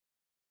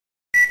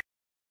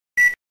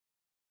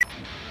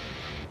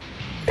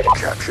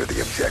Capture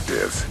the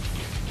objectives.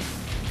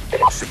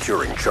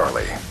 Securing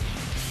Charlie.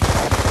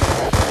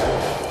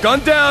 Gun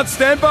down,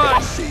 stand by!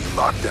 C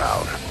locked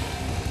down.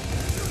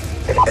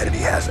 Enemy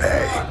has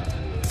A.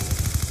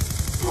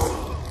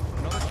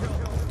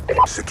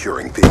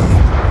 Securing B.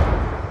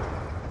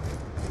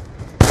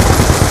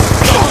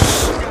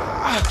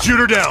 Shoot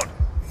her down!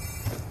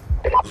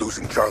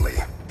 Losing Charlie.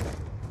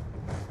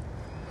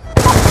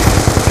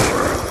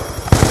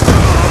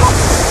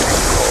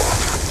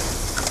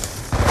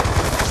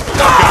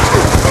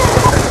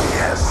 Enemy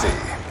has C.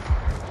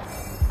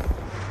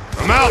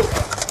 I'm out!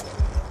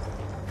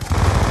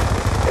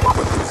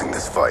 We're losing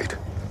this fight.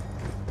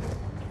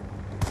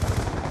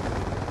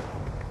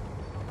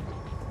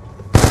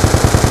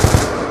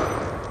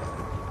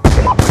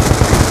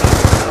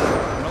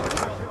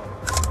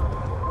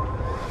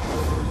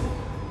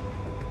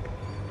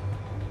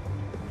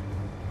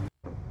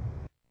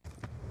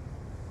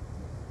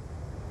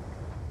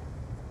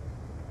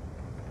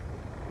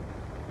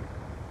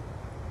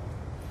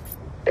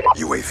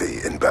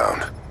 UAV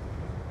inbound.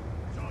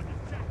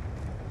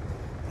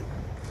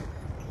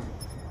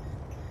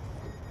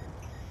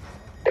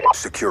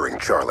 Securing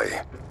Charlie.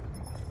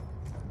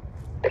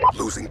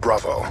 Losing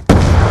Bravo.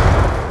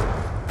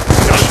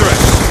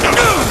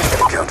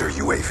 Counter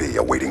UAV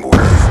awaiting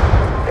orders.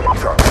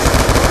 Charlie.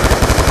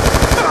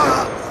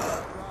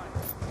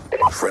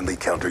 Friendly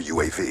counter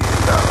UAV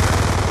inbound.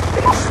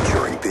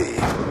 Securing B.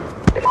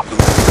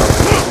 Losing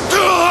Charlie.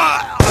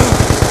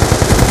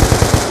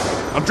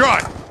 I'm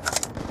dry!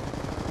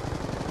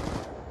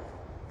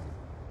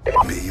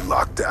 B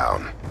locked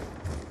down.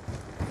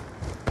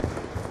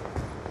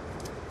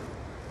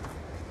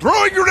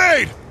 Throwing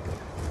grenade!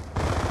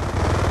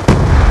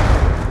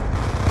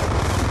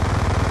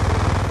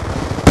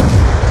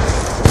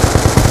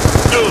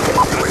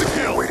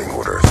 UAV awaiting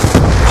orders.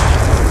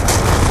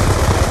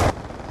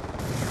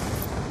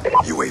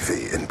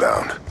 UAV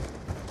inbound.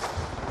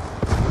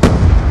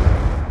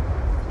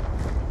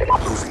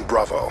 Losing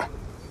Bravo.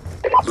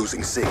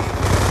 Losing C.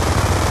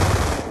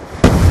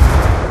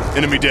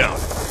 Enemy down.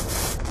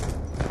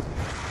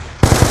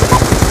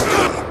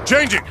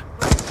 Changing! Be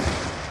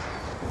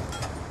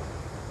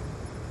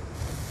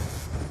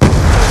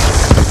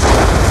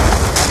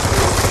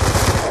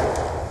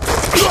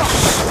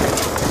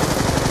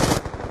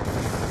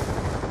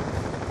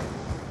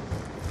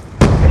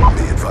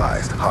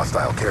advised,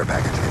 hostile care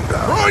package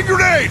inbound. Throwing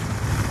grenade!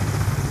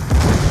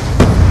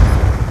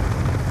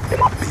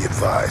 Be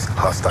advised,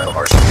 hostile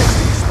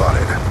RCXD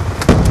spotted.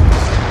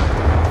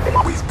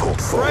 We've pulled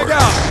forward. Frag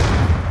out!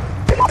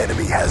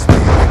 Enemy has B.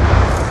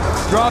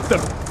 Drop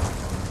them!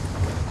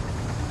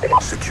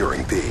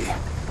 Securing B.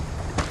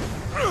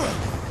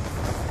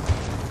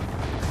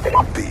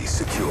 B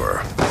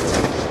secure.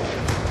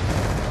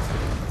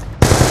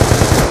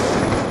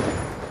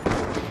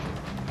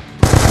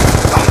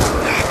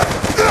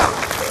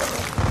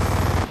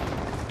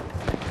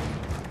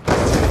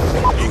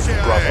 Losing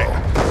Bravo.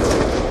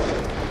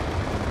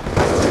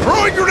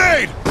 Throwing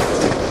grenade!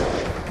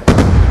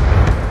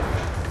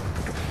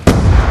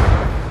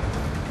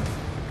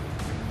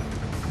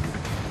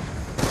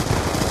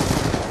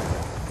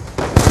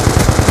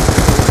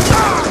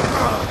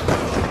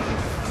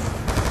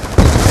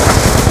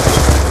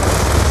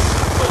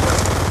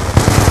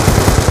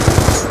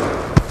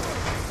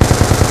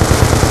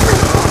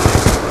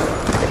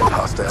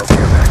 Hostile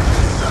care package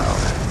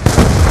inbound.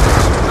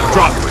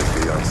 Drop! UAV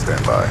on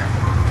standby.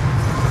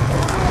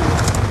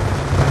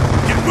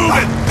 Get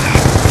moving!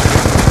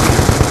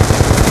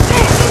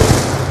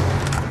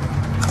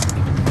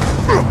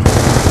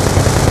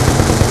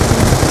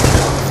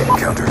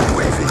 Counter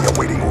UAV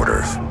awaiting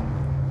orders.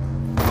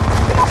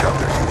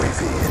 Counter UAV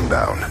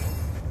inbound.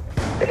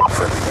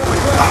 Friendly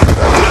UAV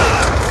inbound.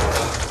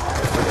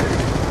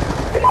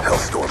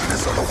 Hellstorm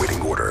missile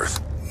awaiting orders.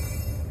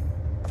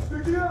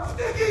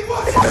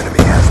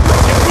 Enemy has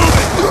Bravo.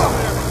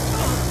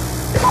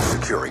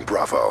 Securing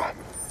Bravo.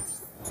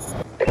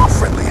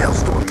 Friendly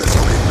Hellstorm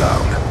missile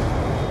inbound.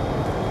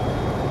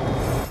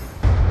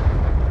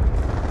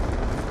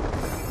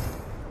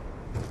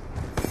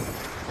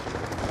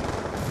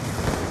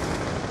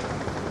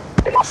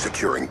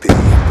 Securing B.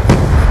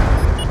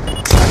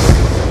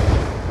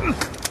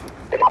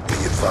 Be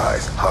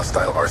advised,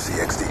 hostile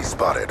RCXD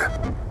spotted.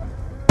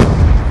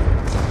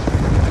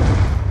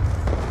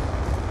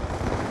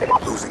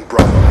 Losing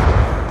Bravo.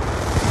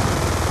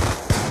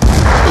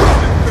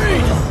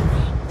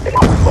 We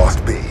lost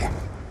B.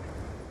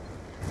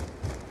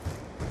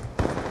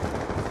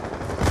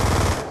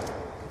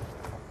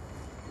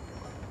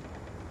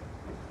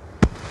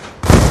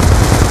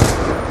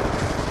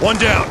 One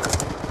down.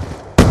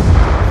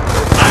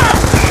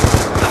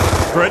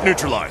 Threat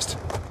neutralized.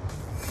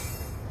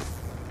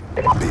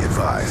 Be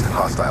advised,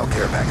 hostile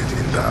care package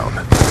inbound.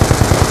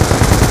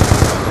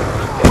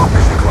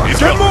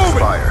 Get moving!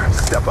 Fire.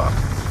 Step up.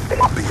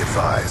 Be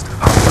advised,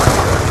 hostile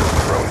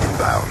drone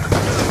inbound.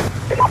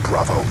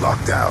 Bravo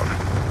locked down.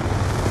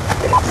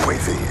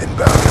 UAV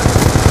inbound.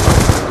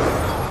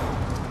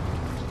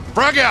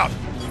 Frag out!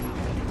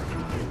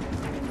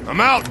 I'm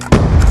out!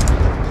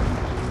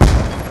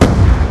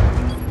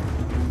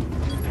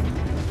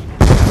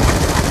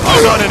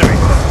 Eyes on enemy.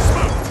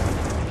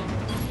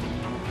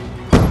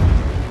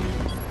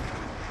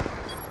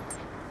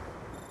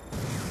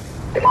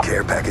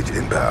 Care package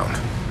inbound.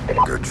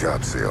 Good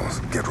job, SEALs.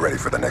 Get ready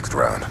for the next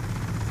round.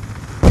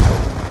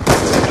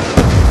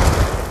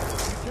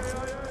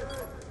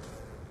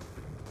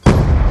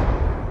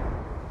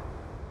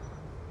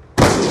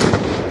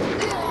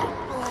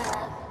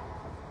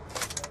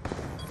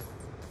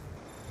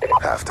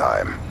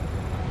 Halftime.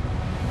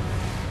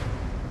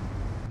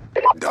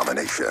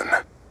 Domination.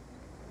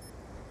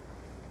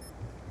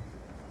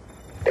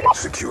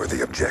 Secure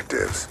the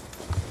objectives.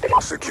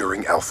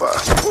 Securing Alpha.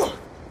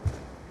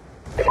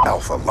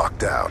 Alpha locked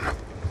down.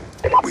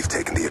 We've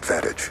taken the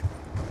advantage.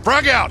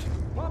 Frag out.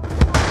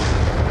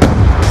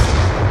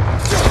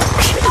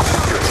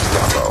 Securing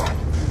Bravo.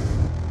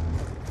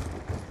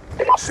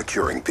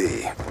 Securing B.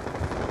 Be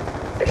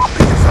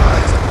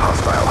advised,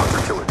 hostile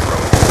hunter-killer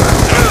drone.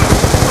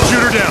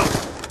 Shoot her down.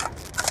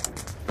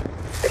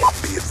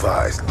 Be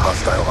advised,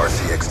 hostile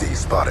RCXD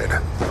spotted.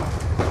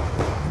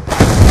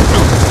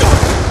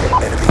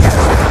 Enemy has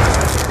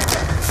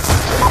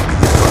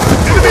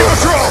Enemy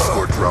patrol.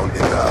 escort drone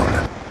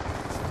inbound.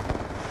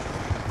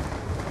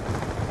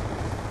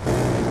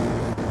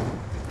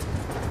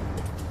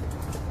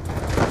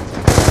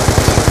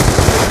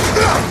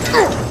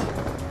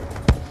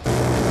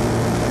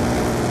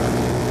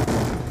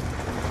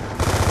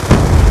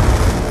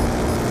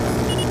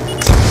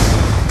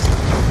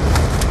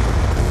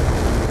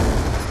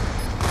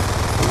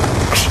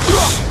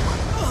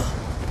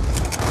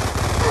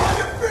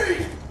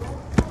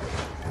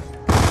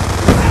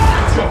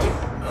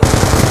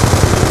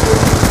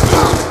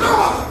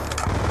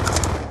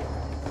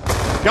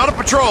 Got a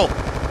patrol.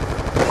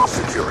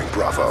 Securing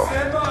Bravo.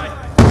 Stand by.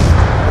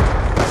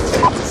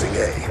 Losing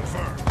A.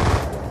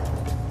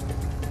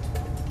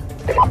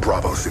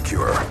 Bravo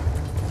secure.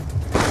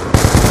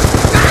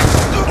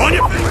 On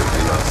your feet.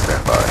 UAV on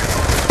standby.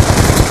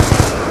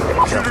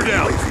 Shoot her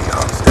down. UAV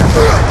on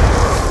standby.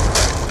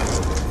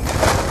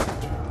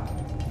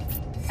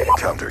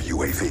 Counter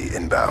UAV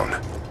inbound.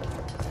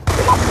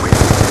 UAV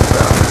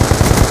inbound.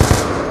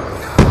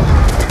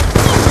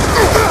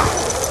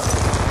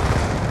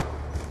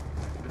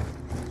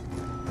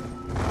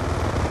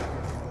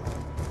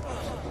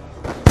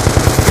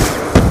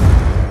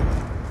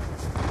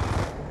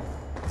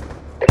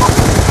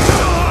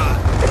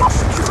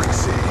 Securing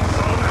C.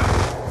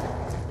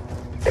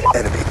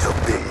 Enemy took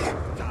B.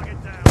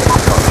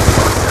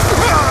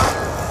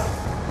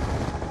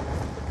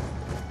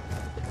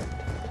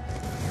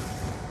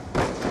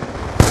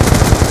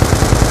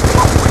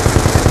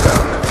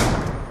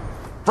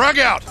 Frag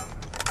out.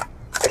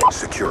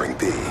 Securing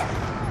B. Be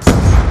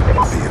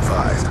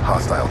advised,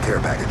 hostile care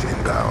package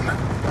inbound.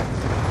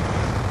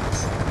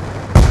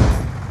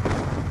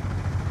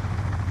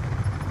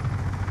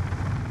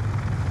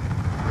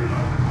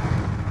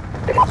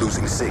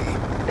 Losing C.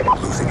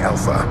 Losing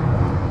Alpha.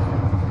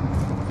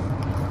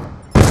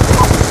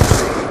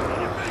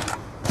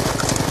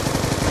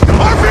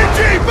 RPG,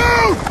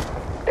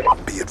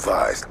 move! Be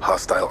advised,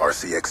 hostile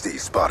RCXD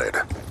spotted.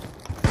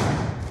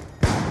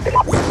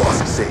 We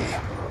lost C.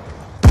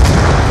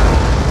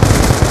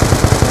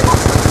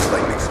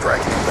 Lightning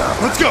strike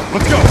inbound. Let's go,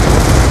 let's go.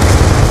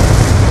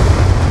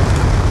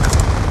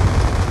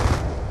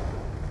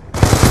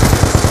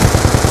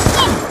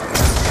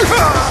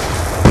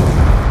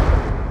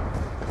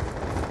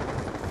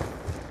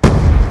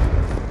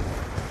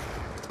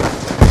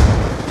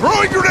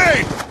 Throwing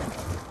grenade!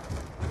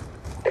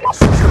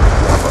 Securing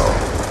Bravo.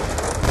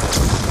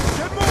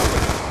 Get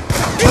moving.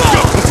 Let's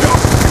go, let's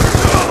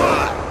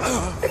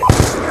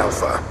Losing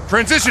Alpha. go.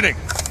 Transitioning.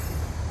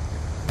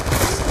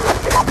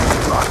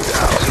 Locked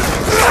down.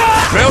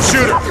 Male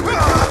shooter.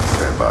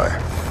 Stand by.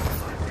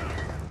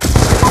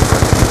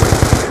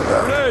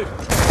 Inbound. Grenade.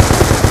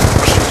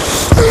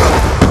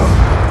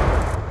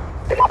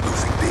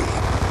 Losing B.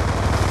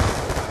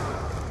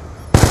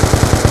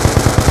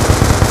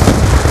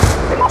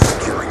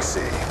 Securing C.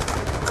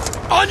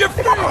 On your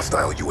feet.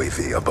 Hostile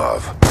UAV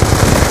above.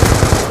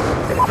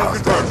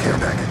 Hostile care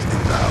package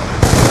inbound.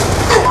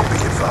 Be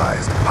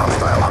advised,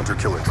 hostile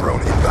hunter-killer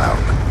drone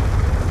inbound.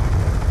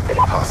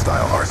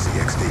 Hostile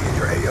RCXD in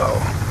your AO.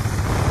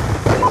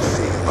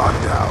 C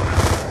locked down.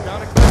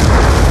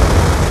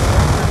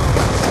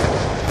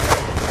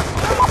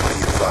 Be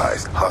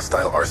advised,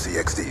 hostile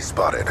RCXD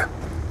spotted.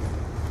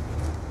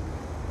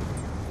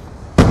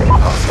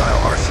 Hostile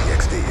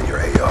RCXD in your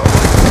AO.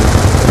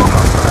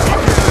 Hostile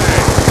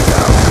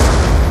inbound.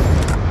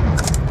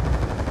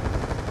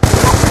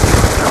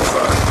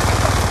 Alpha.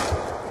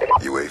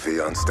 UAV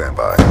on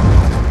standby.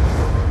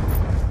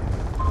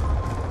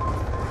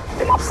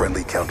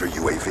 Friendly counter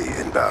UAV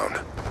inbound.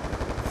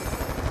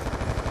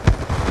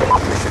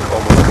 Mission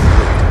almost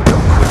complete.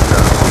 Don't quit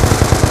now.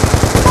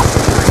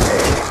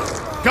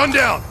 Securing Gun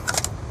down.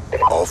 A.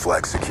 All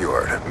flags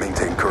secured.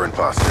 Maintain current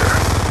posture.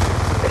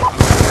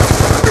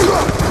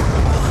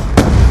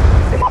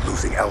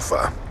 Losing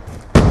Alpha.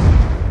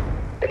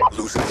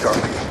 Losing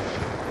Charlie.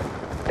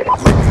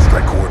 Lightning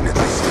strike coordinates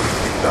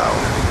received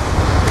inbound.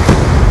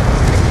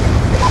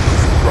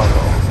 Losing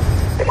Bravo.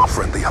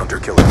 Friendly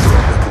hunter-killer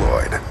drone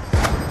deployed.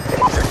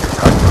 Check your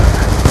timeline.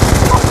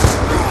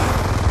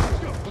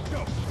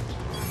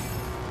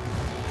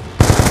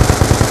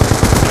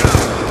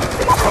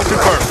 I'll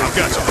confirm. I've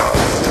got you.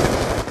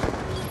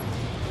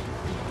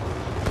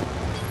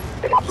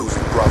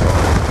 Losing Bravo.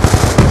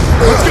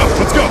 Let's go.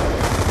 Let's go.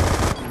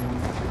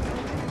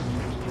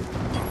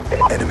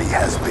 Enemy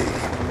has B.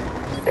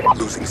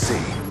 Losing C.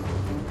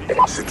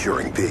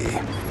 Securing B.